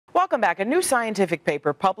Welcome back. A new scientific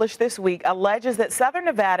paper published this week alleges that southern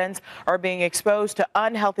Nevadans are being exposed to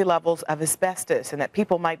unhealthy levels of asbestos and that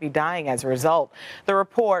people might be dying as a result. The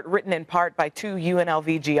report, written in part by two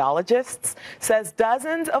UNLV geologists, says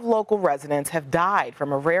dozens of local residents have died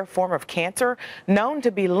from a rare form of cancer known to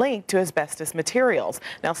be linked to asbestos materials.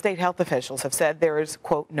 Now, state health officials have said there is,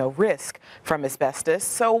 quote, no risk from asbestos.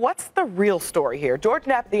 So what's the real story here? George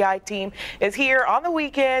Knapp, the I-Team, is here on the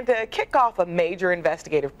weekend to kick off a major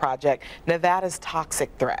investigative project, Nevada's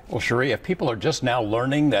toxic threat. Well, Cherie, if people are just now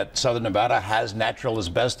learning that southern Nevada has natural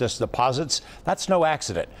asbestos deposits, that's no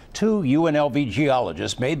accident. Two UNLV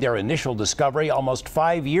geologists made their initial discovery almost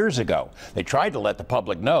 5 years ago. They tried to let the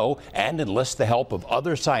public know and enlist the help of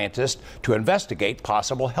other scientists to investigate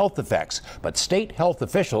possible health effects. But state health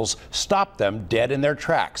officials stopped them dead in their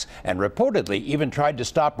tracks and reportedly even tried to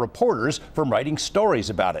stop reporters from writing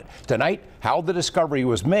stories about it. Tonight, how the discovery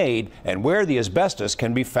was made and where the asbestos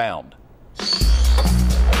can be found.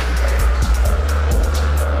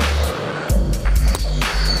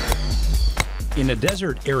 In a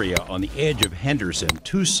desert area on the edge of Henderson,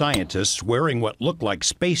 two scientists wearing what look like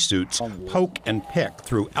spacesuits poke and pick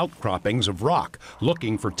through outcroppings of rock,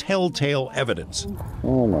 looking for telltale evidence.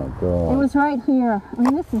 Oh my God. It was right here. I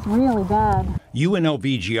mean, this is really bad.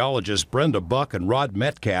 UNLV geologists Brenda Buck and Rod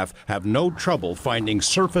Metcalf have no trouble finding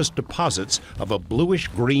surface deposits of a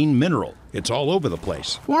bluish-green mineral. It's all over the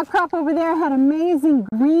place. The outcrop over there had amazing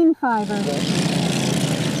green fiber.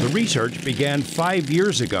 The research began 5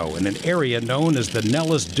 years ago in an area known as the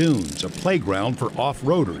Nevadans Dunes, a playground for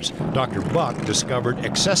off-roaders. Dr. Buck discovered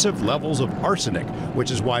excessive levels of arsenic, which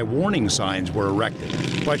is why warning signs were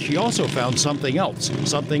erected. But she also found something else,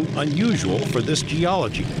 something unusual for this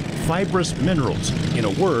geology: fibrous minerals, in a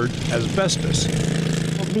word, asbestos.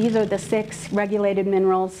 These are the 6 regulated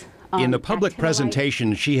minerals. In the public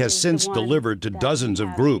presentation she has since delivered to dozens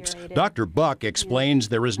of groups, Dr. Buck explains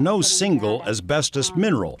there is no single asbestos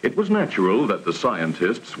mineral. It was natural that the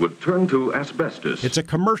scientists would turn to asbestos. It's a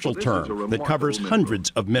commercial term that covers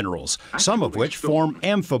hundreds of minerals, some of which form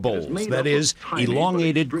amphiboles, that is,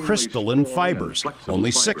 elongated crystalline fibers.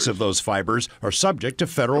 Only 6 of those fibers are subject to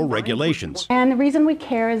federal regulations. And the reason we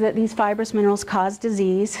care is that these fibrous minerals cause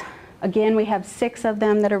disease. Again, we have 6 of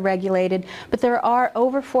them that are regulated, but there are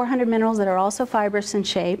over 400 minerals that are also fibrous in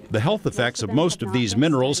shape. The health effects of most of these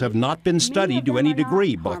minerals have not been studied to any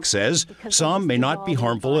degree, Buck says. Some may not be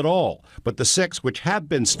harmful at all, but the 6 which have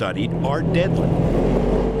been studied are deadly.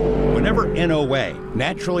 Whenever NOA,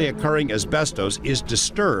 naturally occurring asbestos, is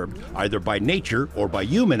disturbed, either by nature or by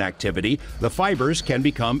human activity, the fibers can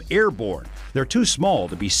become airborne. They're too small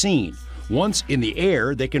to be seen. Once in the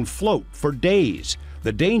air, they can float for days.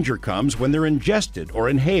 The danger comes when they're ingested or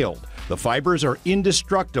inhaled. The fibers are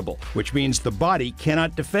indestructible, which means the body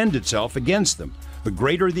cannot defend itself against them. The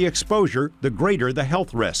greater the exposure, the greater the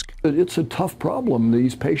health risk. It's a tough problem.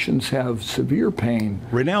 These patients have severe pain.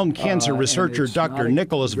 Renowned cancer researcher Dr.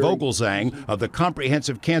 Nicholas Vogelzang of the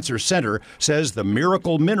Comprehensive Cancer Center says the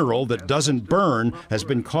miracle mineral that doesn't burn has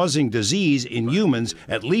been causing disease in humans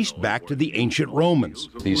at least back to the ancient Romans.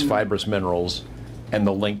 These fibrous minerals and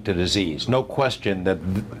the link to disease. No question that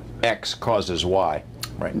X causes Y.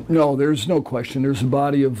 Right. No, there's no question. There's a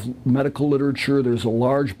body of medical literature. There's a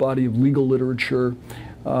large body of legal literature.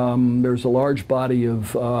 There's a large body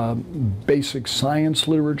of basic science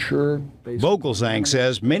literature. Vogelzang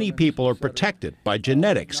says many people are protected by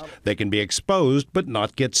genetics. They can be exposed but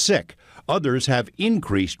not get sick. Others have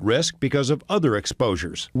increased risk because of other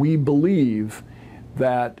exposures. We believe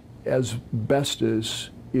that asbestos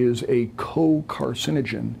is a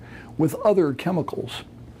co-carcinogen with other chemicals.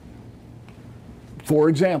 For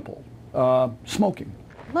example, smoking.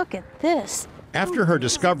 Look at this. After her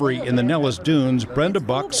discovery in the Nevadans Dunes, Brenda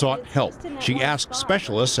Buck sought help. She asked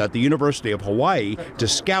specialists at the University of Hawaii to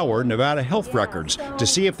scour Nevada health records to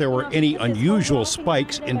see if there were any unusual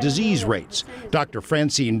spikes in disease rates. Dr.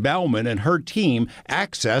 Francine Bauman and her team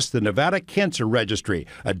accessed the Nevada Cancer Registry,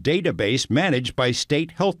 a database managed by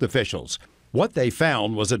state health officials. What they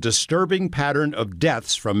found was a disturbing pattern of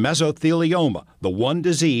deaths from mesothelioma, the one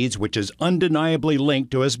disease which is undeniably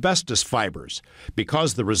linked to asbestos fibers.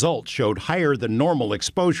 Because the results showed higher than normal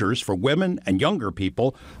exposures for women and younger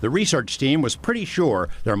people, the research team was pretty sure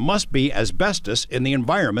there must be asbestos in the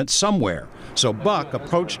environment somewhere. So Buck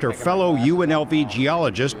approached her fellow UNLV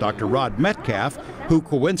geologist, Dr. Rod Metcalf, who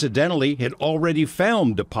coincidentally had already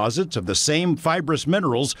found deposits of the same fibrous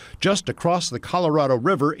minerals just across the Colorado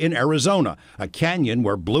River in Arizona, a canyon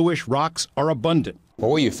where bluish rocks are abundant. Well,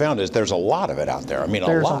 what you found is there's a lot of it out there. I mean,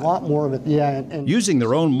 there's a lot more of it, yeah. And using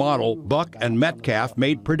their own model, Buck and Metcalf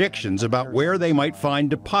made predictions about where they might find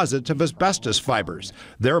deposits of asbestos fibers.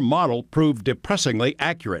 Their model proved depressingly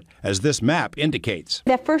accurate, as this map indicates.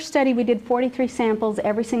 That first study, we did 43 samples.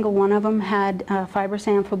 Every single one of them had fibrous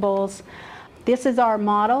amphiboles. This is our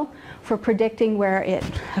model for predicting where it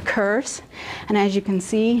occurs. And as you can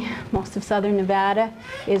see, most of southern Nevada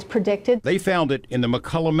is predicted. They found it in the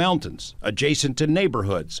McCullough Mountains, adjacent to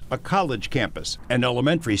neighborhoods, a college campus, an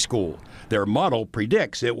elementary school. Their model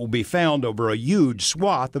predicts it will be found over a huge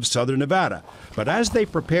swath of southern Nevada. But as they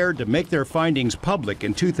prepared to make their findings public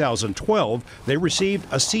in 2012, they received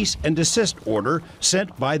a cease and desist order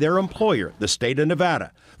sent by their employer, the state of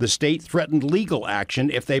Nevada. The state threatened legal action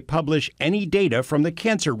if they publish any data from the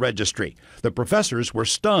cancer registry. The professors were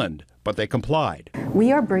stunned, but they complied.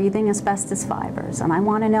 We are breathing asbestos fibers, and I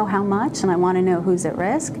want to know how much, and I want to know who's at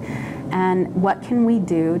risk, and what can we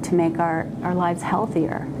do to make our lives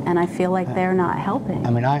healthier. And I feel like they're not helping. I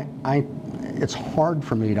mean, it's hard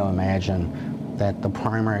for me to imagine that the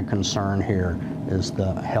primary concern here is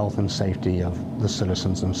the health and safety of the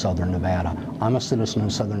citizens in southern Nevada. I'm a citizen in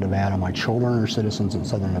southern Nevada. My children are citizens in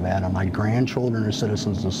southern Nevada. My grandchildren are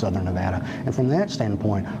citizens of southern Nevada. And from that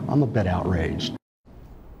standpoint, I'm a bit outraged.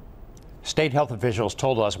 State health officials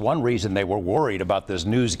told us one reason they were worried about this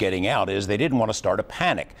news getting out is they didn't want to start a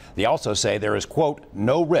panic. They also say there is, quote,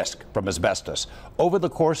 no risk from asbestos. Over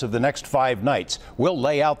the course of the next 5 nights, we'll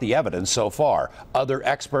lay out the evidence so far. Other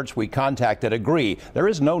experts we contacted agree there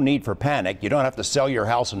is no need for panic. You don't have to sell your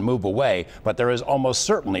house and move away, but there is almost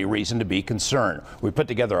certainly reason to be concerned. We put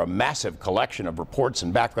together a massive collection of reports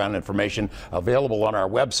and background information available on our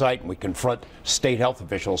website, and we confront state health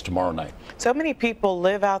officials tomorrow night. So many people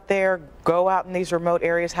live out there, go out in these remote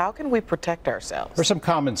areas. How can we protect ourselves? There's some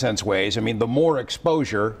common sense ways. I mean, the more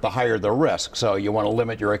exposure, the higher the risk. So you want to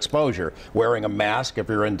limit your exposure. Wearing a mask if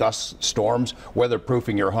you're in dust storms,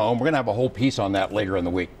 weatherproofing your home. We're going to have a whole piece on that later in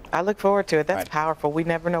the week. I look forward to it. That's powerful. We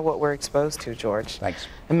never know what we're exposed to, George. Thanks.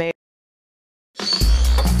 Amazing.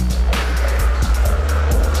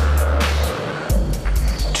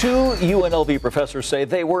 Two UNLV professors say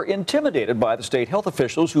they were intimidated by the state health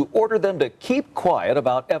officials who ordered them to keep quiet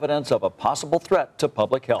about evidence of a possible threat to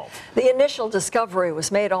public health. The initial discovery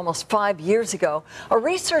was made almost 5 years ago. A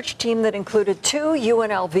research team that included 2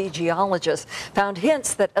 UNLV geologists found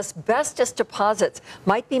hints that asbestos deposits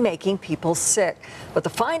might be making people sick. But the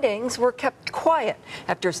findings were kept quiet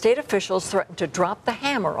after state officials threatened to drop the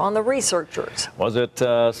hammer on the researchers. Was it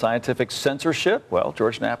scientific censorship? Well,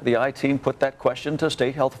 George Knapp of the I-Team put that question to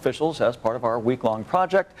state health officials as part of our week-long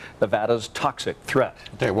project, Nevada's Toxic Threat.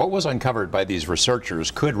 Okay, what was uncovered by these researchers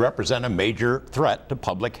could represent a major threat to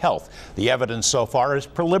public health. The evidence so far is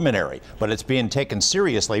preliminary, but it's being taken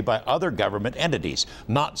seriously by other government entities.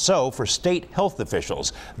 Not so for state health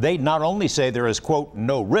officials. They not only say there is, quote,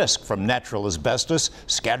 no risk from natural asbestos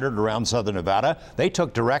scattered around southern Nevada, they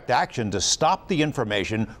took direct action to stop the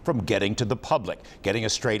information from getting to the public. Getting a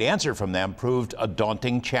straight answer from them proved a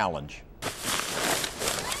daunting challenge.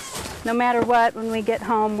 No matter what, when we get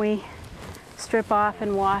home, we strip off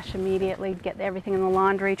and wash immediately, get everything in the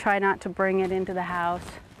laundry, try not to bring it into the house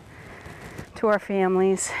to our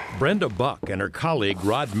families. Brenda Buck and her colleague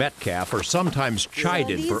Rod Metcalf are sometimes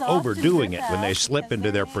chided for overdoing it when they slip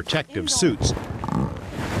into their protective suits.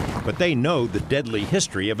 But they know the deadly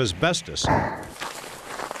history of asbestos.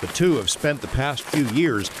 The two have spent the past few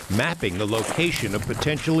years mapping the location of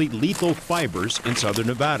potentially lethal fibers in southern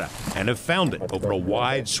Nevada and have found it over a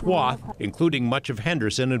wide swath, including much of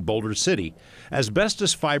Henderson and Boulder City.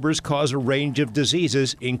 Asbestos fibers cause a range of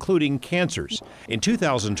diseases, including cancers. In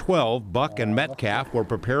 2012, Buck and Metcalf were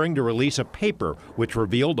preparing to release a paper which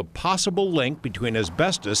revealed a possible link between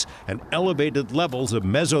asbestos and elevated levels of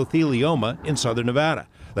mesothelioma in southern Nevada.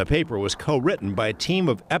 The paper was co-written by a team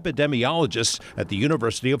of epidemiologists at the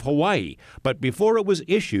University of Hawaii, but before it was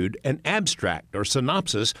issued, an abstract or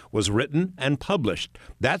synopsis was written and published.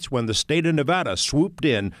 That's when the state of Nevada swooped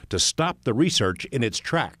in to stop the research in its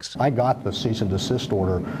tracks. I got the cease and desist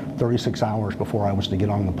order 36 hours before I was to get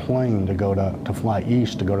on the plane to go to fly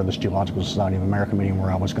east to go to this Geological Society of America meeting where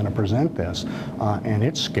I was going to present this, and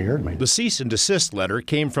it scared me. The cease and desist letter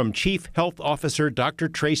came from Chief Health Officer Dr.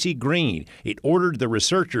 Tracy Green. It ordered the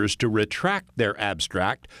researchers to retract their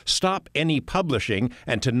abstract, stop any publishing,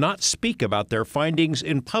 and to not speak about their findings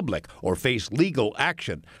in public or face legal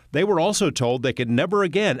action. They were also told they could never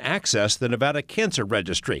again access the Nevada Cancer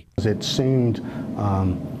Registry. It seemed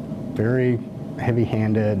very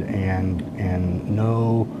heavy-handed and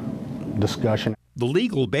no discussion. The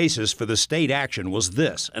legal basis for the state action was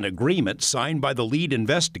this, an agreement signed by the lead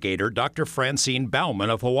investigator, Dr. Francine Baumann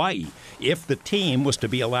of Hawaii. If the team was to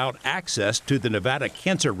be allowed access to the Nevada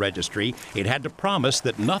Cancer Registry, it had to promise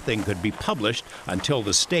that nothing could be published until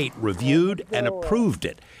the state reviewed and approved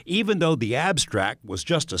it. Even though the abstract was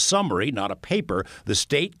just a summary, not a paper, the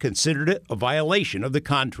state considered it a violation of the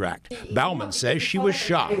contract. Baumann says she was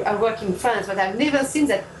shocked. I work in France, but I've never seen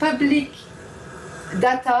that public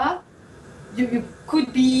data you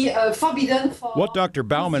could be forbidden for. What Dr.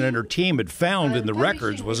 Baumann and her team had found in the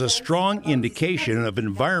records was a strong indication of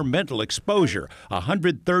environmental exposure,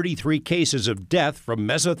 133 cases of death from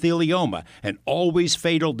mesothelioma, an always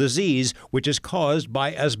fatal disease which is caused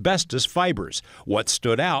by asbestos fibers. What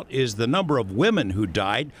stood out is the number of women who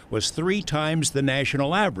died was 3 times the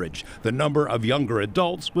national average. The number of younger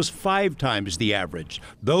adults was 5 times the average.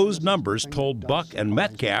 Those numbers told Buck and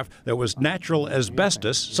Metcalf there was natural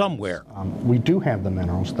asbestos somewhere. We do have the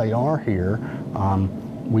minerals. They are here.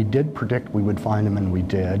 We did predict we would find them, and we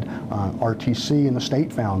did. RTC and the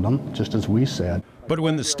state found them, just as we said. But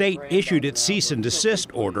when the state issued its cease and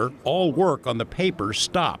desist order, all work on the paper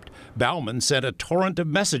stopped. Baumann sent a torrent of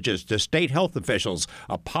messages to state health officials,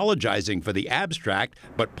 apologizing for the abstract,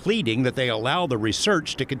 but pleading that they allow the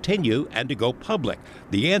research to continue and to go public.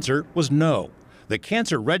 The answer was no. The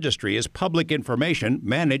Cancer Registry is public information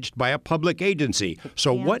managed by a public agency.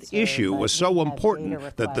 So what issue was so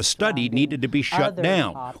important that the study needed to be shut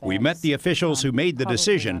down? We met the officials who made the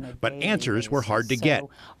decision, but answers were hard to get.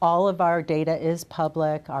 All of our data is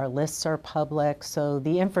public, our lists are public, so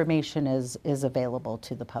the information is available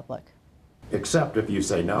to the public. Except if you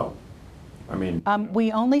say no. I mean,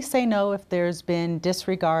 we only say no if there's been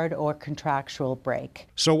disregard or contractual break.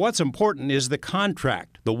 So what's important is the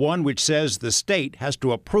contract, the one which says the state has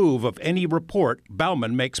to approve of any report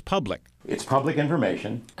Baumann makes public. It's public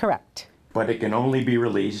information. Correct. But it can only be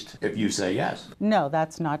released if you say yes. No,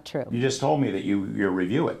 that's not true. You just told me that you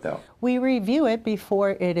review it, though. We review it before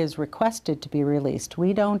it is requested to be released.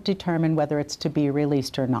 We don't determine whether it's to be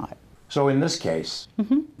released or not. So in this case,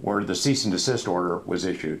 where the cease and desist order was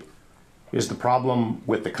issued, is the problem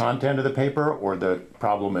with the content of the paper, or the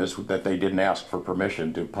problem is that they didn't ask for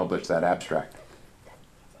permission to publish that abstract?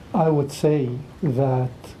 I would say that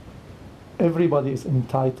everybody is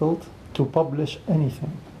entitled to publish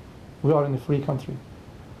anything. We are in a free country.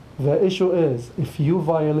 The issue is, if you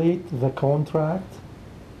violate the contract,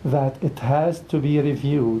 that it has to be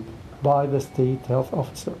reviewed by the state health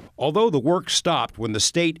officer. Although the work stopped when the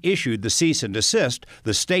state issued the cease and desist,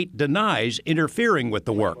 the state denies interfering with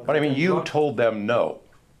the work. But I mean, you told them no.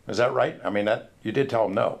 Is that right? I mean, you did tell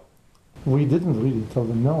them no. We didn't really tell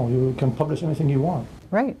them no. You can publish anything you want.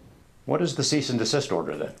 Right. What is the cease and desist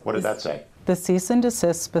order then? What did that say? The cease and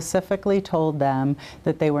desist specifically told them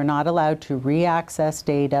that they were not allowed to re-access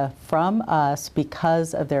data from us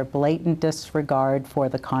because of their blatant disregard for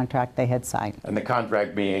the contract they had signed. And the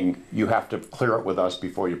contract being, you have to clear it with us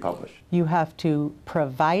before you publish. You have to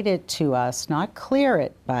provide it to us, not clear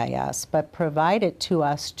it by us, but provide it to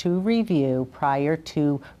us to review prior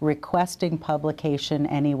to requesting publication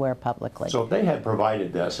anywhere publicly. So if they had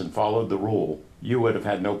provided this and followed the rule, you would have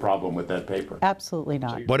had no problem with that paper. Absolutely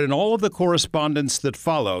not. But in all of the correspondence that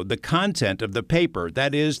followed, the content of the paper,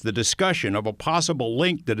 that is, the discussion of a possible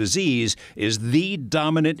link to disease, is the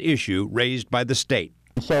dominant issue raised by the state.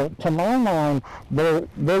 So to my mind, they're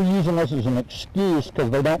using this as an excuse because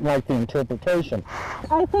they don't like the interpretation.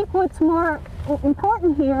 I think what's more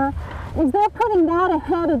important here is they're putting that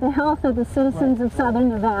ahead of the health of the citizens of Southern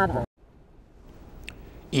Nevada.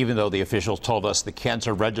 Even though the officials told us the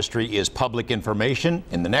Cancer Registry is public information,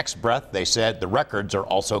 in the next breath they said the records are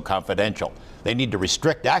also confidential. They need to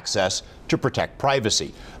restrict access to protect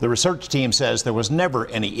privacy. The research team says there was never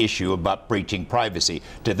any issue about breaching privacy.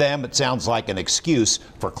 To them, it sounds like an excuse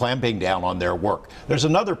for clamping down on their work. There's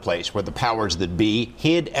another place where the powers that be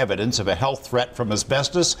hid evidence of a health threat from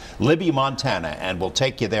asbestos, Libby, Montana, and we'll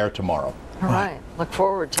take you there tomorrow. All right, look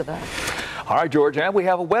forward to that. All right, George, and we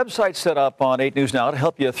have a website set up on 8 News Now to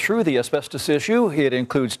help you through the asbestos issue. It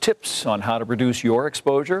includes tips on how to reduce your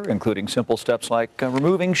exposure, including simple steps like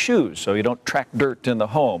removing shoes so you don't track dirt in the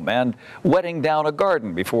home, and wetting down a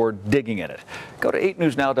garden before digging in it. Go to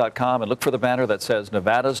 8newsnow.com and look for the banner that says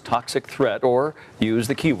Nevada's toxic threat, or use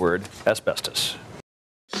the keyword asbestos.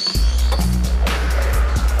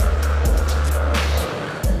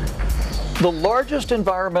 The largest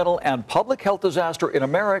environmental and public health disaster in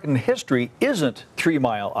American history isn't 3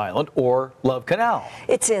 Mile Island or Love Canal.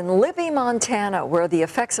 It's in Libby, Montana, where the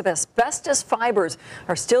effects of asbestos fibers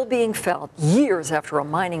are still being felt years after a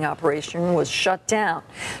mining operation was shut down.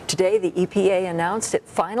 Today, the EPA announced it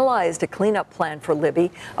finalized a cleanup plan for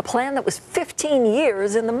Libby, a plan that was 15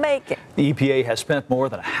 years in the making. The EPA has spent more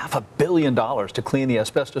than $500 million to clean the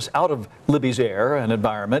asbestos out of Libby's air and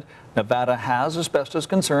environment. Nevada has asbestos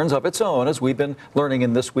concerns of its own, as we've been learning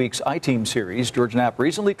in this week's I-Team series. George Knapp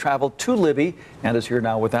recently traveled to Libby and is here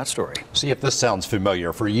now with that story. See if this sounds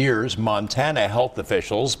familiar. For years, Montana health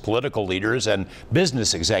officials, political leaders, and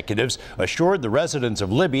business executives assured the residents of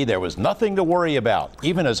Libby there was nothing to worry about,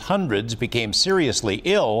 even as hundreds became seriously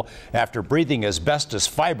ill after breathing asbestos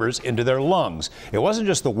fibers into their lungs. It wasn't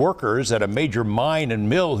just the workers at a major mine and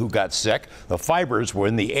mill who got sick. The fibers were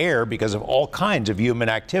in the air because of all kinds of human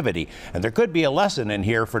activity. And there could be a lesson in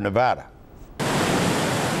here for Nevada.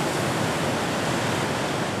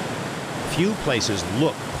 Few places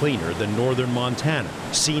look cleaner than northern Montana.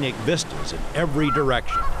 Scenic vistas in every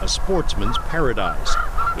direction, a sportsman's paradise.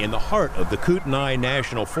 In the heart of the Kootenai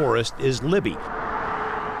National Forest is Libby.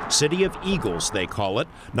 City of Eagles, they call it,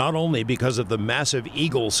 not only because of the massive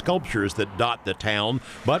eagle sculptures that dot the town,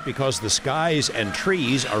 but because the skies and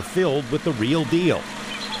trees are filled with the real deal.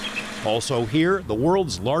 Also here, the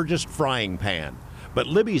world's largest frying pan. But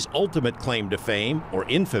Libby's ultimate claim to fame, or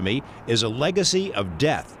infamy, is a legacy of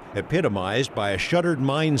death, epitomized by a shuttered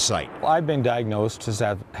mine site. I've been diagnosed as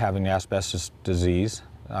having asbestos disease.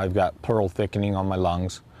 I've got pleural thickening on my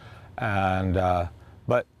lungs, and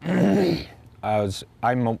but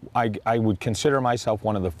I would consider myself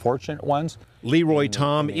one of the fortunate ones. Leroy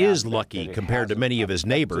Tom is lucky compared to many of his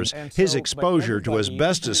neighbors. His exposure to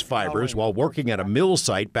asbestos fibers while working at a mill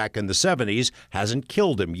site back in the 70s hasn't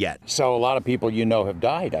killed him yet. So a lot of people you know have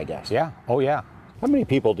died, I guess. Yeah, oh yeah. How many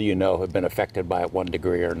people do you know have been affected by it one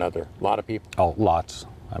degree or another? A lot of people? Oh, lots.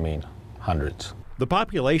 I mean, hundreds. The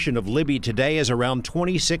population of Libby today is around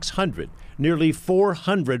 2,600. Nearly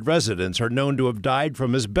 400 residents are known to have died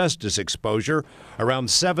from asbestos exposure. Around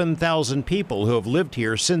 7,000 people who have lived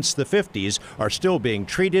here since the 50s are still being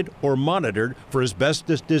treated or monitored for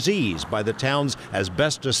asbestos disease by the town's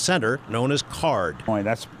asbestos center known as CARD.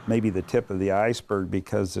 That's maybe the tip of the iceberg,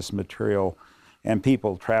 because this material and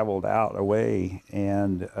people traveled out away,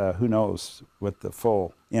 and who knows what the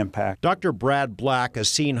full impact. Dr. Brad Black has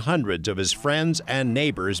seen hundreds of his friends and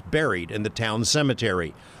neighbors buried in the town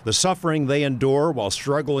cemetery. The suffering they endure while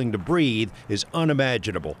struggling to breathe is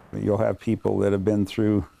unimaginable. You'll have people that have been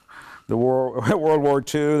through the World War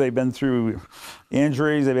II, they've been through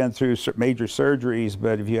injuries, they've been through major surgeries,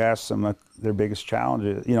 but if you ask them their biggest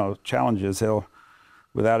challenges, they'll,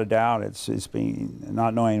 without a doubt, it's being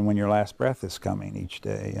not knowing when your last breath is coming each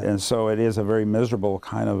day. And so it is a very miserable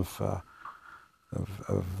kind of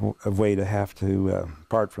way to have to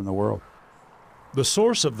part from the world. The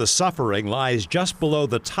source of the suffering lies just below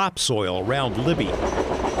the topsoil around Libby.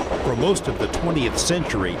 For most of the 20th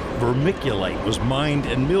century, vermiculite was mined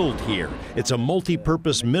and milled here. It's a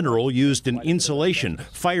multi-purpose mineral used in insulation,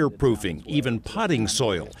 fireproofing, even potting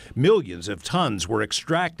soil. Millions of tons were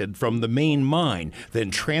extracted from the main mine,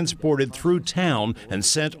 then transported through town and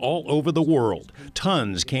sent all over the world.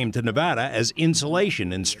 Tons came to Nevada as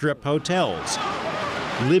insulation in strip hotels.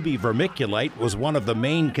 Libby vermiculite was one of the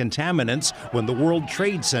main contaminants when the World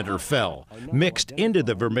Trade Center fell. Mixed into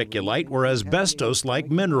the vermiculite were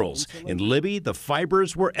asbestos-like minerals. In Libby, the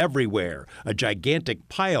fibers were everywhere. A gigantic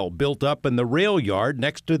pile built up in the rail yard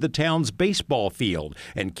next to the town's baseball field,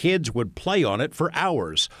 and kids would play on it for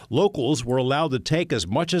hours. Locals were allowed to take as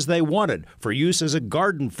much as they wanted for use as a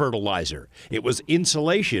garden fertilizer. It was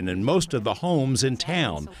insulation in most of the homes in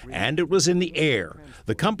town, and it was in the air.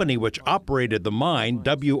 The company which operated the mine,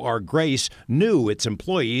 W.R. Grace, knew its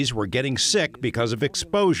employees were getting sick because of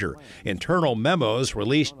exposure. Internal memos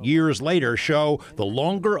released years later show the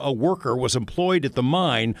longer a worker was employed at the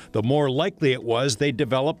mine, the more likely it was they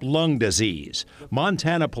developed lung disease.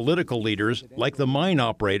 Montana political leaders, like the mine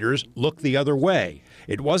operators, looked the other way.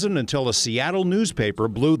 It wasn't until a Seattle newspaper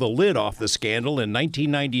blew the lid off the scandal in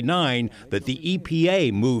 1999 that the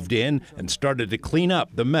EPA moved in and started to clean up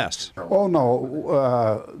the mess. Oh,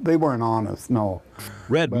 no, they weren't honest, no.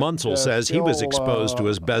 Red Munsell says he was exposed to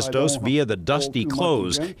asbestos via the dusty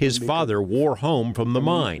clothes his father wore home from the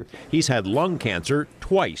mine. He's had lung cancer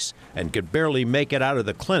twice and could barely make it out of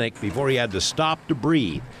the clinic before he had to stop to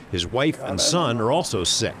breathe. His wife and son are also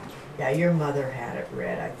sick. Yeah, your mother had it,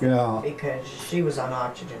 Red, I think, because she was on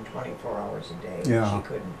oxygen 24 hours a day. Yeah. She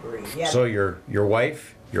couldn't breathe. Yeah. So your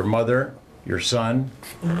wife, your mother, your son,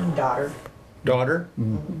 daughter,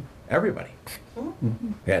 everybody.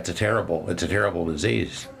 Yeah, it's a terrible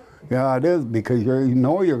disease. Yeah, it is, because you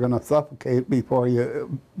know you're going to suffocate before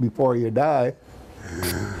you die.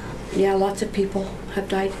 Yeah, lots of people have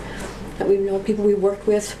died that we know, people we worked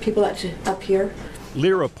with, people up here.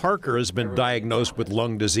 Lyra Parker has been diagnosed with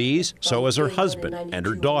lung disease, so has her husband and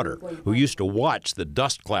her daughter, who used to watch the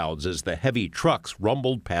dust clouds as the heavy trucks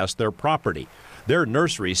rumbled past their property. Their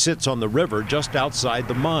nursery sits on the river just outside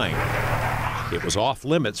the mine. It was off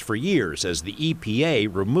limits for years as the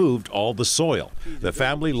EPA removed all the soil. The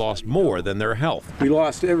family lost more than their health. We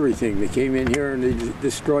lost everything. They came in here and they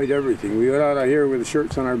destroyed everything. We got out of here with the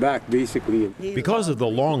shirts on our back, basically. Because of the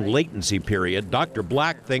long latency period, Dr.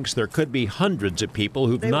 Black thinks there could be hundreds of people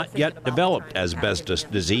who've not yet developed asbestos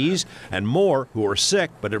disease, and more who are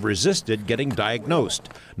sick but have resisted getting diagnosed.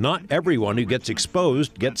 Not everyone who gets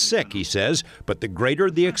exposed gets sick, he says, but the greater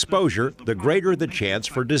the exposure, the greater the chance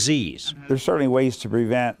for disease. There's certainly ways to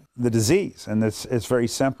prevent the disease, and it's very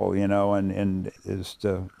simple, you know, and is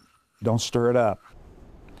to don't stir it up.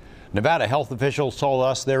 Nevada health officials told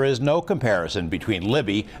us there is no comparison between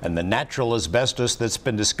Libby and the natural asbestos that's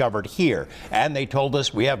been discovered here. And they told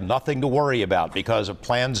us we have nothing to worry about because of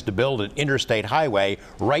plans to build an interstate highway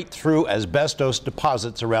right through asbestos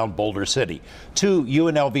deposits around Boulder City. 2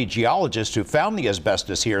 UNLV geologists who found the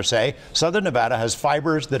asbestos here say Southern Nevada has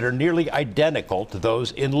fibers that are nearly identical to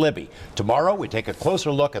those in Libby. Tomorrow we take a closer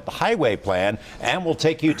look at the highway plan, and we'll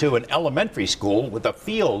take you to an elementary school with a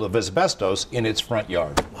field of asbestos in its front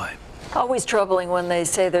yard. Always troubling when they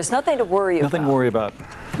say there's nothing to worry about. Nothing to worry about.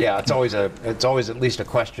 Yeah, it's always at least a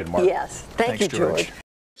question mark. Yes. Thanks, you, George.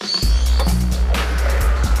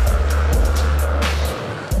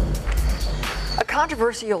 A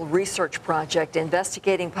controversial research project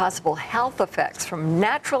investigating possible health effects from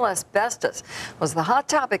natural asbestos was the hot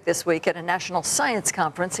topic this week at a national science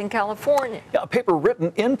conference in California. Yeah, a paper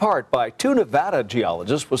written in part by 2 Nevada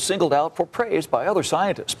geologists was singled out for praise by other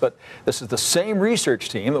scientists. But this is the same research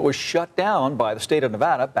team that was shut down by the state of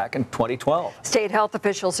Nevada back in 2012. State health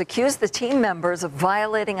officials accused the team members of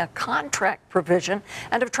violating a contract provision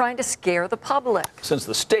and of trying to scare the public. Since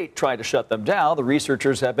the state tried to shut them down, the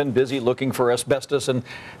researchers have been busy looking for asbestos, and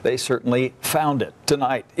they certainly found it.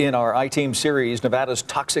 Tonight in our I-Team series, Nevada's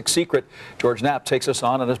Toxic Secret, George Knapp takes us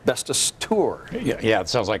on an asbestos tour. Yeah, it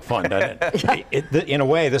sounds like fun, doesn't it? In a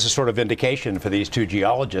way, this is sort of vindication for these 2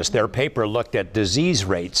 geologists. Their paper looked at disease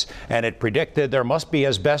rates, and it predicted there must be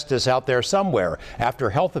asbestos out there somewhere. After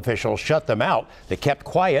health officials shut them out, they kept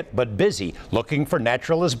quiet but busy looking for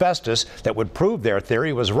natural asbestos that would prove their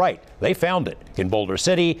theory was right. They found it in Boulder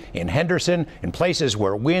City, in Henderson, in places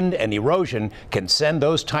where wind and erosion can send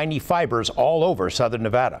those tiny fibers all over southern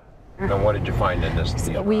Nevada. And what did you find in this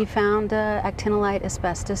field? We found actinolite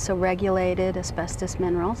asbestos, so regulated asbestos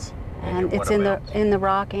minerals. And it's in the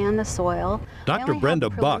rock and the soil. Dr. Brenda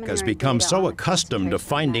Buck has become so accustomed to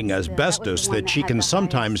finding asbestos that she can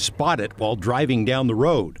sometimes spot it while driving down the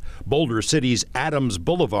road. Boulder City's Adams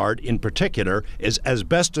Boulevard, in particular, is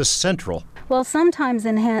asbestos central. Well, sometimes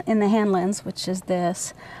in the handlands, which is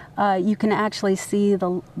this, you can actually see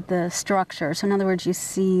the structure. So in other words, you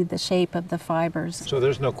see the shape of the fibers. So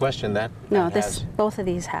there's no question that both of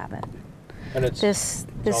these have it. And this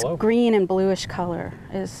green and bluish color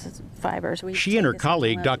is fibers. She and her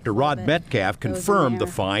colleague, Dr. Rod Metcalf, confirmed the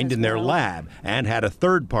find in their lab and had a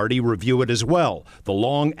third party review it as well. The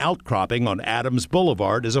long outcropping on Adams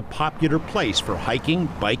Boulevard is a popular place for hiking,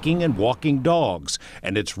 biking, and walking dogs.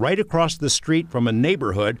 And it's right across the street from a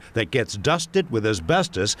neighborhood that gets dusted with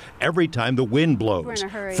asbestos every time the wind blows.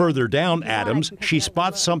 Further down Adams, she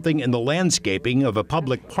spots something in the landscaping of a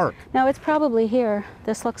public park. No, it's probably here.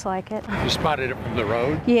 This looks like it. You spotted it from the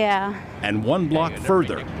road? Yeah. And 1 block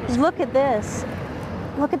further. Look at this.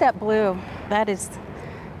 Look at that blue. That is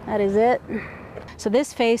it. So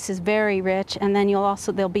this face is very rich, and then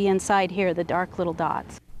they'll be inside here, the dark little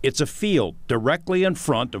dots. It's a field directly in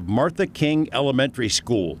front of Martha King Elementary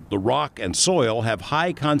School. The rock and soil have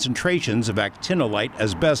high concentrations of actinolite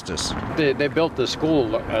asbestos. They built the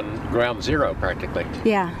school on ground zero, practically.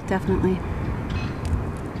 Yeah, definitely.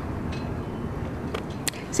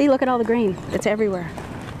 See, look at all the green. It's everywhere.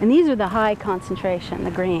 And these are the high concentration, the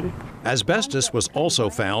green. Asbestos was also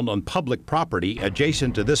found on public property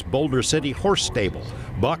adjacent to this Boulder City horse stable.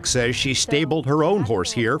 Buck says she stabled her own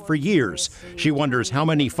horse here for years. She wonders how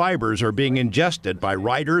many fibers are being ingested by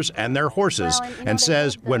riders and their horses, and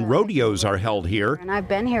says when rodeos are held here. And I've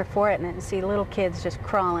been here for it, and I see little kids just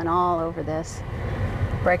crawling all over this.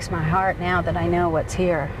 Breaks my heart now that I know what's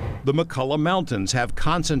here. The McCullough Mountains have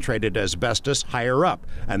concentrated asbestos higher up,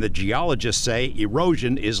 and the geologists say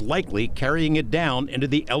erosion is likely carrying it down into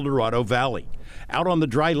the El Dorado Valley. Out on the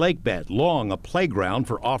dry lake bed, long a playground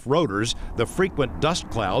for off-roaders, the frequent dust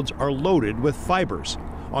clouds are loaded with fibers.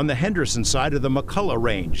 On the Henderson side of the McCullough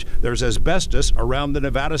Range, there's asbestos around the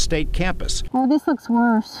Nevada State campus. Oh, this looks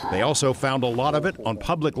worse. They also found a lot of it on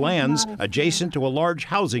public lands adjacent to a large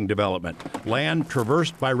housing development, land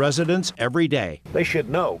traversed by residents every day. They should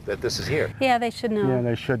know that this is here. Yeah, they should know. Yeah,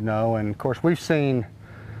 they should know. And of course, we've seen,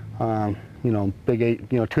 big,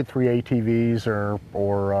 2-3 ATVs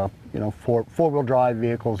or four-wheel drive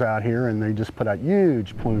vehicles out here, and they just put out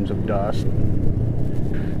huge plumes of dust.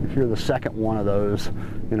 If you're the second one of those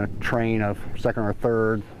in a train of second or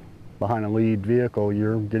third behind a lead vehicle,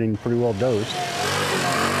 you're getting pretty well dosed.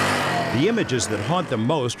 The images that haunt them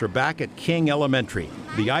most are back at King Elementary.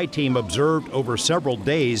 The I-Team observed over several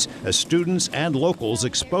days as students and locals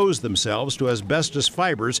exposed themselves to asbestos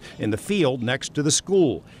fibers in the field next to the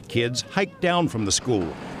school. Kids hiked down from the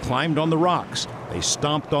school, climbed on the rocks. They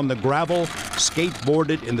stomped on the gravel,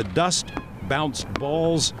 skateboarded in the dust, bounced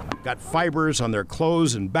balls, got fibers on their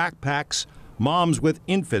clothes and backpacks. Moms with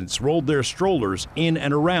infants rolled their strollers in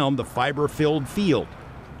and around the fiber-filled field.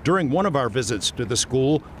 During one of our visits to the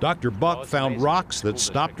school, Dr. Buck found rocks that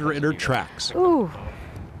stopped her in her tracks. Ooh,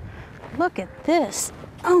 look at this.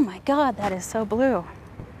 Oh my God, that is so blue.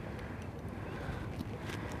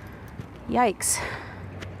 Yikes.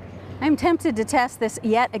 I'm tempted to test this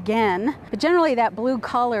yet again, but generally that blue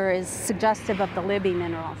color is suggestive of the Libby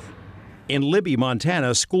minerals. In Libby,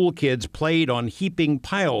 Montana, school kids played on heaping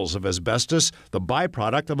piles of asbestos, the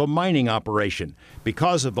byproduct of a mining operation.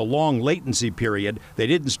 Because of the long latency period, they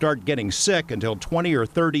didn't start getting sick until 20 or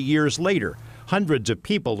 30 years later. Hundreds of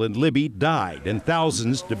people in Libby died and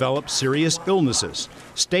thousands developed serious illnesses.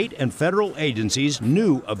 State and federal agencies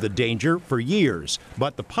knew of the danger for years,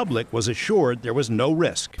 but the public was assured there was no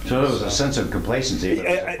risk. So there was a sense of complacency.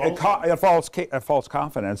 A false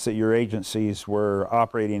confidence that your agencies were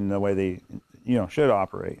operating the way they should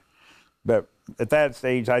operate. But at that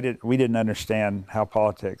stage, we didn't understand how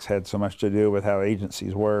politics had so much to do with how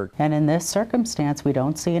agencies work. And in this circumstance, we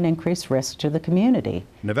don't see an increased risk to the community.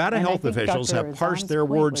 Nevada health officials have parsed their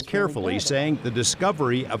words carefully, saying the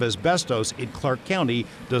discovery of asbestos in Clark County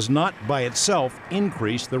does not by itself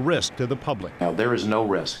increase the risk to the public. Now, there is no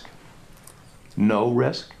risk. No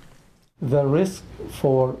risk? The risk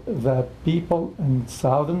for the people in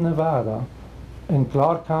southern Nevada, in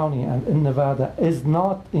Clark County and in Nevada, is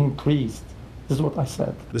not increased. This is what I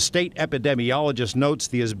said. The state epidemiologist notes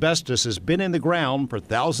the asbestos has been in the ground for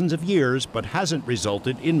thousands of years but hasn't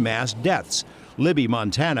resulted in mass deaths. Libby,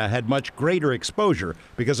 Montana had much greater exposure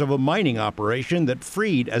because of a mining operation that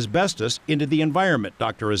freed asbestos into the environment,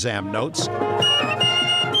 Dr. Azam notes.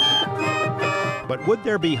 But would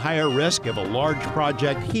there be higher risk if a large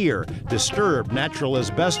project here disturbed natural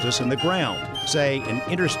asbestos in the ground, say an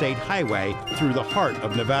interstate highway through the heart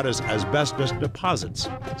of Nevada's asbestos deposits?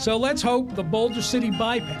 So let's hope the Boulder City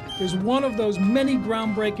Bypass is one of those many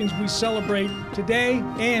groundbreakings we celebrate today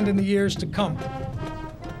and in the years to come.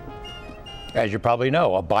 As you probably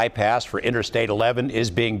know, a bypass for Interstate 11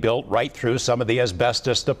 is being built right through some of the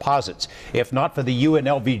asbestos deposits. If not for the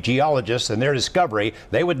UNLV geologists and their discovery,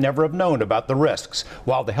 they would never have known about the risks.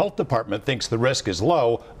 While the health department thinks the risk is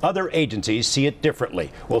low, other agencies see it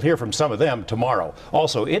differently. We'll hear from some of them tomorrow.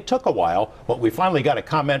 Also, it took a while, but we finally got a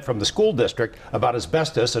comment from the school district about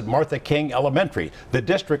asbestos at Martha King Elementary. The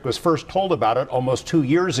district was first told about it almost 2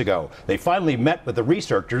 years ago. They finally met with the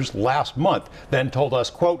researchers last month, then told us,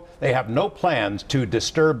 quote, they have no plans to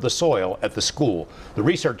disturb the soil at the school. The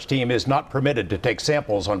research team is not permitted to take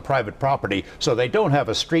samples on private property, so they don't have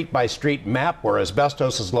a street-by-street map where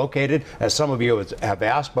asbestos is located, as some of you have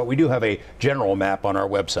asked, but we do have a general map on our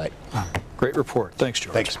website. Great report. Thanks,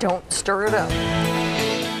 George. Thanks. Don't stir it up.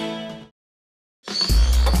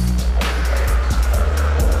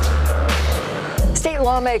 State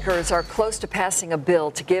lawmakers are close to passing a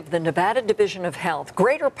bill to give the Nevada Division of Health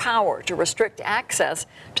greater power to restrict access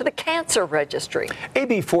to the cancer registry.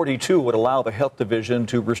 AB 42 would allow the Health Division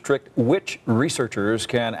to restrict which researchers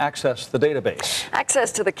can access the database.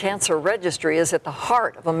 Access to the cancer registry is at the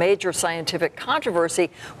heart of a major scientific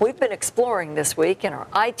controversy we've been exploring this week in our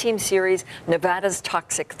I-Team series, Nevada's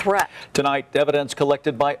Toxic Threat. Tonight, evidence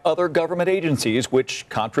collected by other government agencies which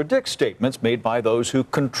contradicts statements made by those who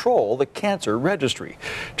control the cancer registry.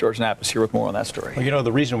 George Knapp is here with more on that story. Well, you know,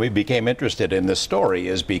 the reason we became interested in this story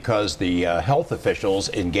is because the health officials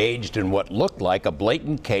engaged in what looked like a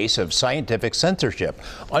blatant case of scientific censorship.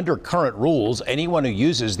 Under current rules, anyone who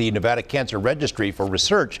uses the Nevada Cancer Registry for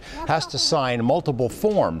research has to sign multiple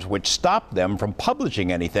forms which stop them from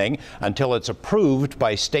publishing anything until it's approved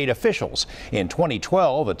by state officials. In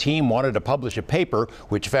 2012, a team wanted to publish a paper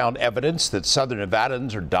which found evidence that Southern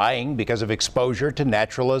Nevadans are dying because of exposure to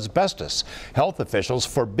natural asbestos. Health officials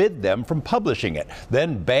forbid them from publishing it,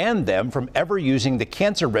 then banned them from ever using the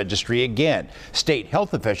cancer registry again. State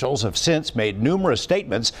health officials have since made numerous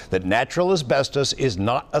statements that natural asbestos is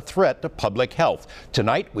not a threat to public health.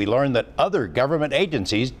 Tonight, we learn that other government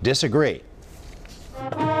agencies disagree.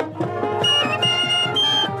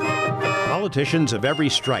 Politicians of every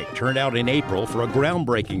stripe turned out in April for a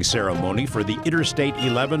groundbreaking ceremony for the Interstate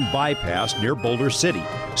 11 bypass near Boulder City.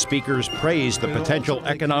 Speakers praised the potential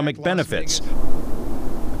economic benefits,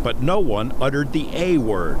 but no one uttered the A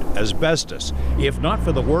word, asbestos. If not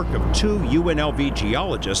for the work of 2 UNLV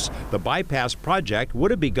geologists, the bypass project would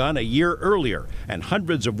have begun a year earlier, and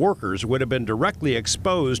hundreds of workers would have been directly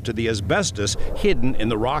exposed to the asbestos hidden in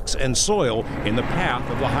the rocks and soil in the path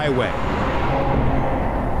of the highway.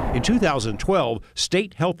 In 2012,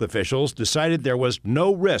 state health officials decided there was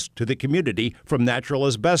no risk to the community from natural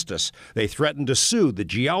asbestos. They threatened to sue the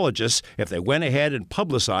geologists if they went ahead and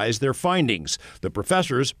publicized their findings. The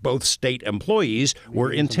professors, both state employees,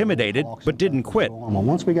 were intimidated but didn't quit.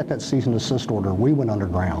 Once we got that cease and desist order, we went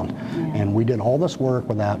underground, and we did all this work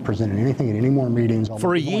without presenting anything at any more meetings.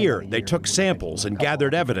 For a year, they took samples and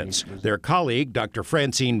gathered evidence. Their colleague, Dr.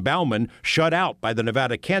 Francine Baumann, shut out by the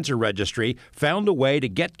Nevada Cancer Registry, found a way to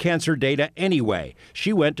get cancer data anyway.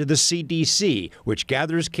 She went to the CDC, which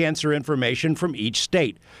gathers cancer information from each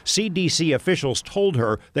state. CDC officials told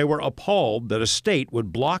her they were appalled that a state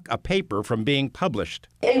would block a paper from being published.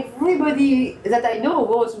 Everybody that I know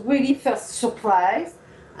was really first surprised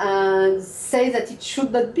and say that it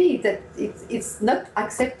should not be, that it's not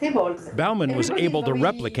acceptable. Baumann was able to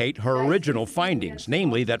replicate her original findings,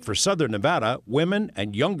 namely that for Southern Nevada, women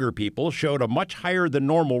and younger people showed a much higher than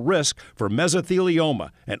normal risk for mesothelioma,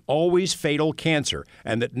 an always fatal cancer,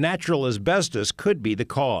 and that natural asbestos could be the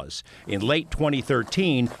cause. In late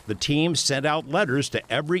 2013, the team sent out letters to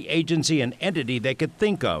every agency and entity they could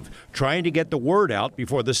think of, trying to get the word out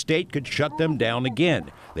before the state could shut them down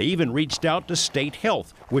again. They even reached out to state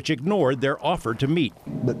health, which ignored their offer to meet.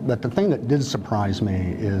 But the thing that did surprise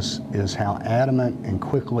me is how adamant and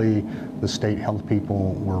quickly the state health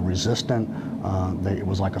people were resistant. It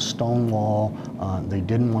was like a stone wall. They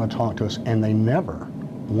didn't want to talk to us, and they never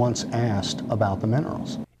once asked about the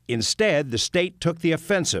minerals. Instead, the state took the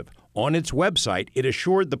offensive. On its website, it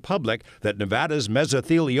assured the public that Nevada's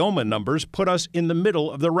mesothelioma numbers put us in the middle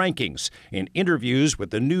of the rankings. In interviews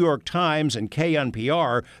with the New York Times and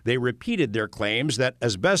KNPR, they repeated their claims that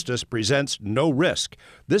asbestos presents no risk.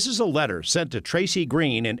 This is a letter sent to Tracy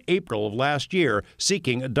Green in April of last year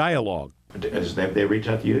seeking a dialogue. Have they reached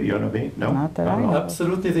out to you, UNLV? No? Not that I know.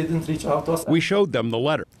 Absolutely, they didn't reach out to us. We showed them the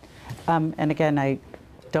letter. And again, I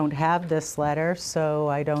don't have this letter, so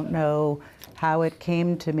I don't know how it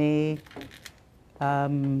came to me.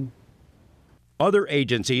 Other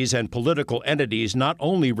agencies and political entities not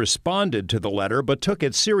only responded to the letter, but took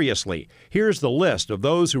it seriously. Here's the list of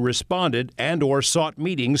those who responded and/or sought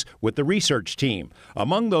meetings with the research team.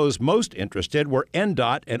 Among those most interested were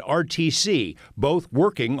NDOT and RTC, both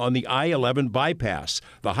working on the I-11 bypass.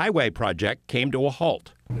 The highway project came to a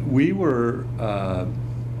halt. We were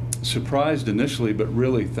surprised initially, but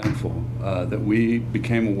really thankful that we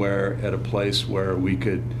became aware at a place where we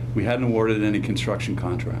hadn't awarded any construction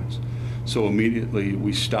contracts. So immediately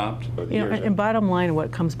we stopped. And bottom line,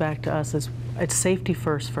 what comes back to us is it's safety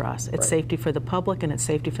first for us. It's safety for the public, and it's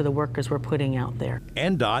safety for the workers we're putting out there.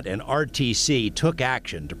 NDOT and RTC took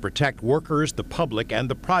action to protect workers, the public, and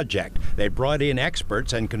the project. They brought in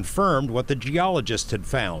experts and confirmed what the geologists had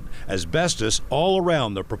found: asbestos all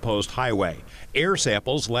around the proposed highway. Air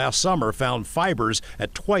samples last summer found fibers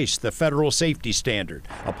at twice the federal safety standard.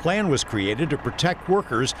 A plan was created to protect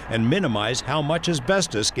workers and minimize how much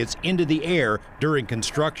asbestos gets into the air during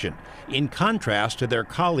construction. In contrast to their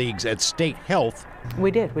colleagues at State Health,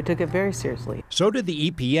 we did. We took it very seriously. So did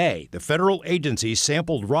the EPA. The federal agency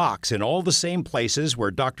sampled rocks in all the same places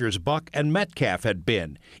where Drs. Buck and Metcalf had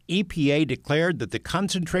been. EPA declared that the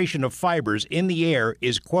concentration of fibers in the air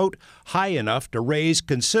is, quote, high enough to raise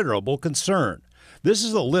considerable concern. This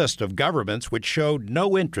is a list of governments which showed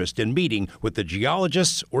no interest in meeting with the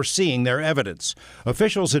geologists or seeing their evidence.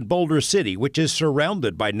 Officials in Boulder City, which is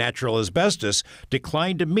surrounded by natural asbestos,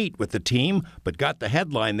 declined to meet with the team, but got the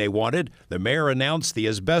headline they wanted. The mayor announced the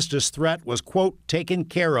asbestos threat was, quote, taken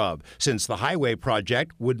care of, since the highway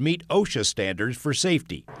project would meet OSHA standards for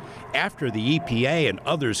safety. After the EPA and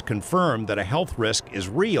others confirmed that a health risk is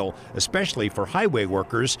real, especially for highway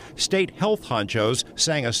workers, state health honchos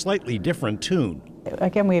sang a slightly different tune.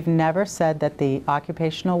 Again, we've never said that the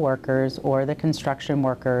occupational workers or the construction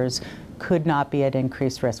workers could not be at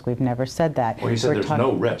increased risk. We've never said that. Well, you said there's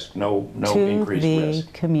no risk, no increased risk. To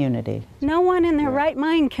the community. No one in their right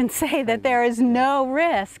mind can say that there is no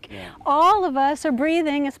risk. All of us are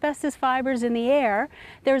breathing asbestos fibers in the air.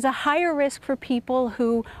 There's a higher risk for people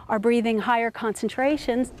who are breathing higher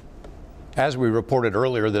concentrations. As we reported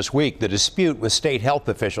earlier this week, the dispute with state health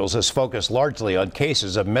officials has focused largely on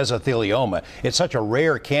cases of mesothelioma. It's such a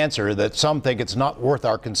rare cancer that some think it's not worth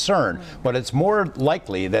our concern, but it's more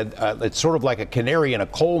likely that it's sort of like a canary in a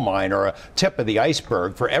coal mine or a tip of the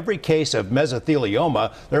iceberg. For every case of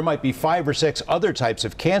mesothelioma, there might be 5 or 6 other types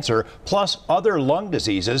of cancer, plus other lung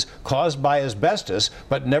diseases caused by asbestos,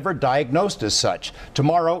 but never diagnosed as such.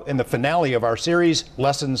 Tomorrow, in the finale of our series,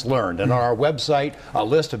 Lessons Learned, and on our website, a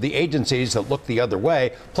list of the agencies that look the other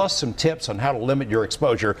way, plus some tips on how to limit your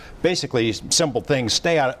exposure. Basically, simple things: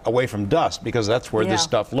 stay away from dust, because that's where this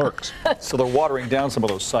stuff lurks. So they're watering down some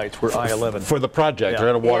of those sites where I-11. For the project,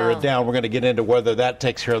 they're going to water it down. We're going to get into whether that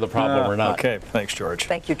takes care of the problem or not. Okay, thanks, George.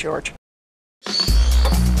 Thank you, George.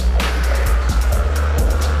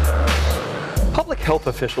 Public health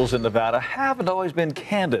officials in Nevada haven't always been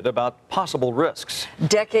candid about possible risks.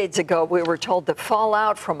 Decades ago, we were told that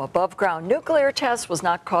fallout from above-ground nuclear tests was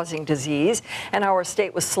not causing disease, and our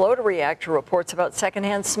state was slow to react to reports about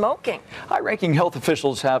secondhand smoking. High-ranking health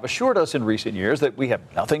officials have assured us in recent years that we have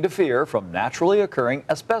nothing to fear from naturally occurring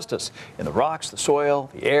asbestos in the rocks, the soil,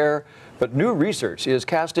 the air. But new research is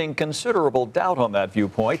casting considerable doubt on that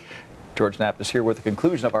viewpoint. George Knapp is here with the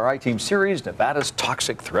conclusion of our I-Team series, Nevada's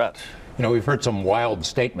Toxic Threat. You know, we've heard some wild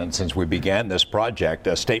statements since we began this project,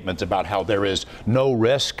 statements about how there is no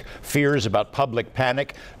risk, fears about public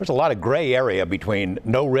panic. There's a lot of gray area between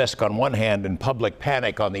no risk on one hand and public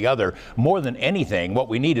panic on the other. More than anything, what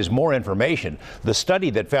we need is more information. The study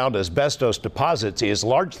that found asbestos deposits is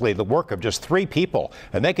largely the work of just 3 people,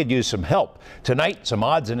 and they could use some help. Tonight, some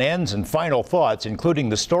odds and ends and final thoughts, including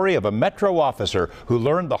the story of a Metro officer who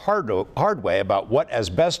learned the hard way about what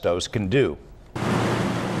asbestos can do.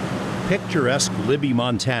 Picturesque Libby,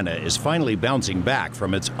 Montana is finally bouncing back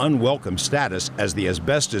from its unwelcome status as the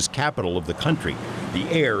asbestos capital of the country. The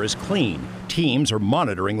air is clean. Teams are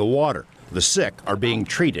monitoring the water. The sick are being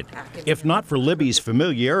treated. If not for Libby's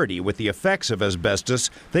familiarity with the effects of asbestos,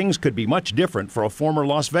 things could be much different for a former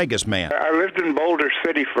Las Vegas man. I lived in Boulder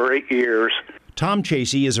City for 8 years. Tom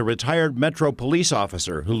Chasey is a retired Metro police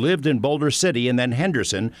officer who lived in Boulder City and then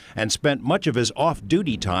Henderson and spent much of his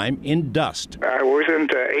off-duty time in dust. I was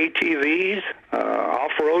into ATVs,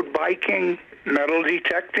 off-road biking, metal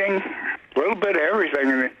detecting, a little bit of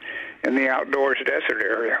everything in the outdoors desert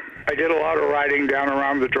area. I did a lot of riding down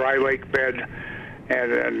around the dry lake bed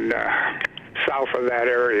and south of that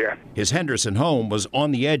area. His Henderson home was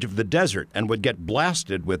on the edge of the desert and would get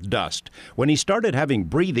blasted with dust. When he started having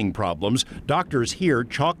breathing problems, doctors here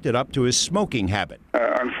chalked it up to his smoking habit.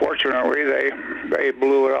 Unfortunately, they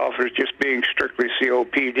blew it off as just being strictly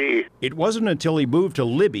COPD. It wasn't until he moved to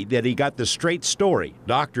Libby that he got the straight story.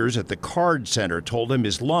 Doctors at the Card Center told him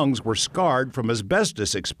his lungs were scarred from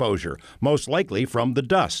asbestos exposure, most likely from the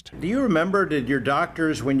dust. Do you remember, did your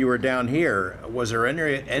doctors, when you were down here, was there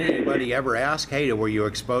anybody ever ask, hey, were you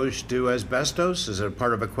exposed to asbestos? Is it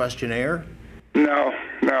part of a questionnaire? No,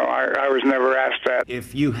 I was never asked that.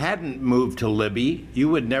 If you hadn't moved to Libby, you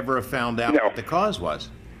would never have found out what the cause was.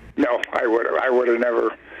 No, I would have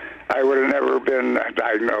never been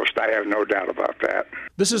diagnosed. I have no doubt about that.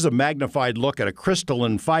 This is a magnified look at a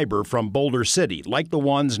crystalline fiber from Boulder City, like the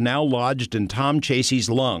ones now lodged in Tom Chasey's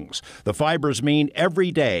lungs. The fibers mean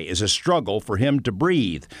every day is a struggle for him to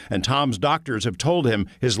breathe, and Tom's doctors have told him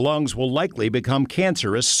his lungs will likely become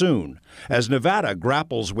cancerous soon. As Nevada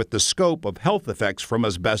grapples with the scope of health effects from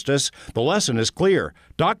asbestos, the lesson is clear.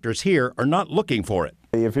 Doctors here are not looking for it.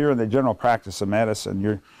 If you're in the general practice of medicine,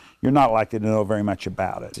 you're not likely to know very much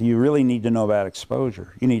about it. You really need to know about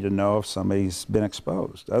exposure. You need to know if somebody's been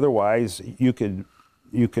exposed. Otherwise, you could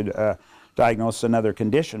diagnose another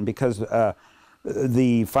condition because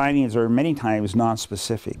the findings are many times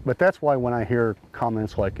non-specific. But that's why when I hear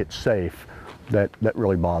comments like it's safe, that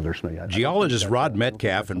really bothers me. Geologists Rod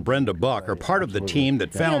Metcalf and Brenda Buck are part of the team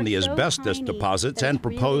that found the asbestos deposits and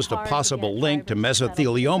proposed a possible link to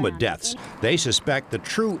mesothelioma deaths. They suspect the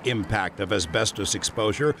true impact of asbestos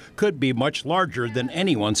exposure could be much larger than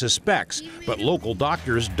anyone suspects. But local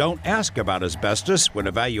doctors don't ask about asbestos when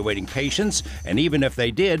evaluating patients, and even if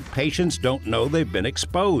they did, patients don't know they've been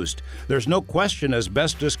exposed. There's no question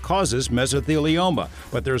asbestos causes mesothelioma,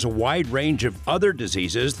 but there's a wide range of other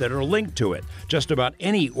diseases that are linked to it. Just about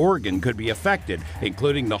any organ could be affected,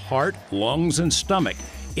 including the heart, lungs, and stomach.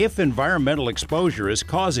 If environmental exposure is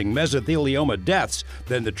causing mesothelioma deaths,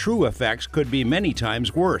 then the true effects could be many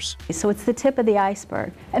times worse. So it's the tip of the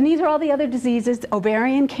iceberg. And these are all the other diseases,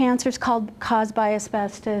 ovarian cancers caused by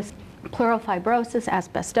asbestos, pleural fibrosis,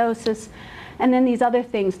 asbestosis, and then these other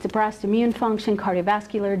things, depressed immune function,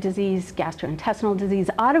 cardiovascular disease, gastrointestinal disease,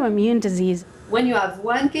 autoimmune disease. When you have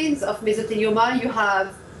 1 case of mesothelioma, you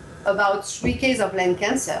have about 3 cases of lung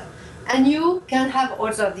cancer, and you can have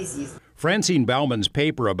other disease. Francine Bauman's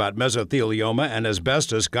paper about mesothelioma and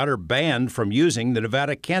asbestos got her banned from using the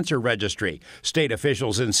Nevada Cancer Registry. State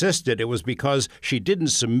officials insisted it was because she didn't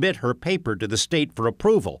submit her paper to the state for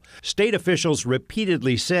approval. State officials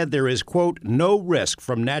repeatedly said there is, quote, no risk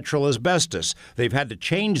from natural asbestos. They've had to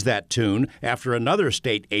change that tune after another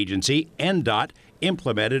state agency, NDOT,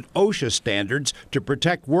 implemented OSHA standards to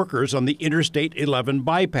protect workers on the Interstate 11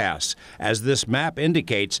 bypass. As this map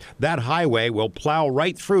indicates, that highway will plow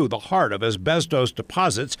right through the heart of asbestos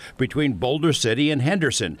deposits between Boulder City and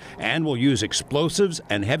Henderson, and will use explosives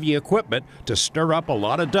and heavy equipment to stir up a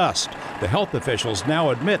lot of dust. The health officials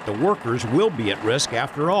now admit the workers will be at risk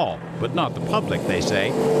after all, but not the public, they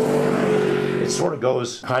say. It sort of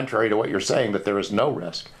goes contrary to what you're saying, that there is no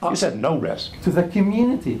risk. You said no risk. To the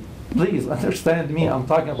community. Please understand me, I'm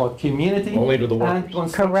talking about community only to the workers. And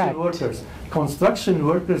construction workers. Construction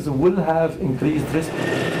workers will have increased risk.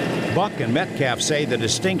 Buck and Metcalf say the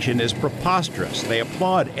distinction is preposterous. They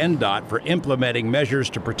applaud NDOT for implementing measures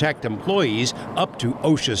to protect employees up to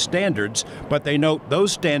OSHA standards, but they note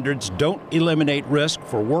those standards don't eliminate risk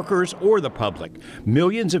for workers or the public.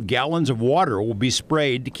 Millions of gallons of water will be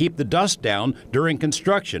sprayed to keep the dust down during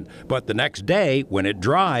construction, but the next day, when it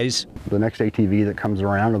dries, the next ATV that comes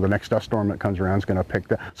around or the next dust storm that comes around is going to pick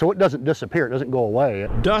that. So it doesn't disappear, it doesn't go away.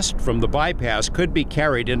 Dust from the bypass could be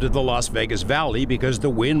carried into the Las Vegas Valley because the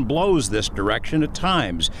wind blows this direction at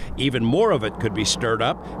times. Even more of it could be stirred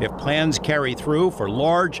up if plans carry through for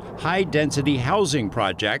large, high-density housing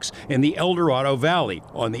projects in the El Dorado Valley,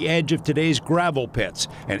 on the edge of today's gravel pits,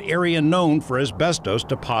 an area known for asbestos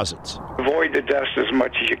deposits. Avoid the dust as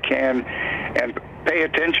much as you can and pay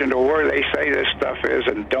attention to where they say this stuff is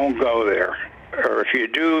and don't go there. Or if you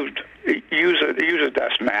do, use a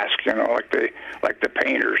dust mask, you know, like the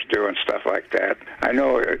painters do and stuff like that. I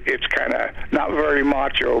know it's kind of not very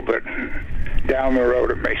macho, but down the road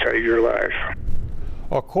it may save your life.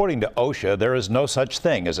 According to OSHA, there is no such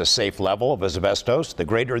thing as a safe level of asbestos. The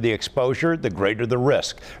greater the exposure, the greater the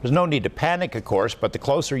risk. There's no need to panic, of course, but the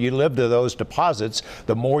closer you live to those deposits,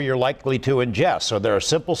 the more you're likely to ingest. So there are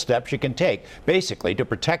simple steps you can take, basically, to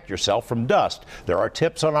protect yourself from dust. There are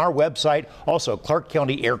tips on our website. Also, Clark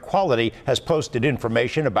County Air Quality has posted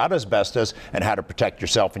information about asbestos and how to protect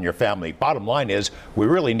yourself and your family. Bottom line is, we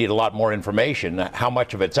really need a lot more information. How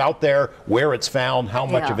much of it's out there, where it's found, how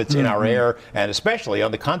much of it's in our air, and especially on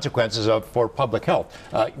the consequences for public health.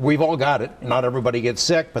 We've all got it. Not everybody gets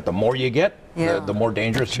sick, but the more you get, the more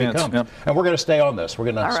dangerous it becomes. And we're going to stay on this.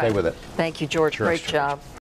 We're going to stay with it. Thank you, George. Great job.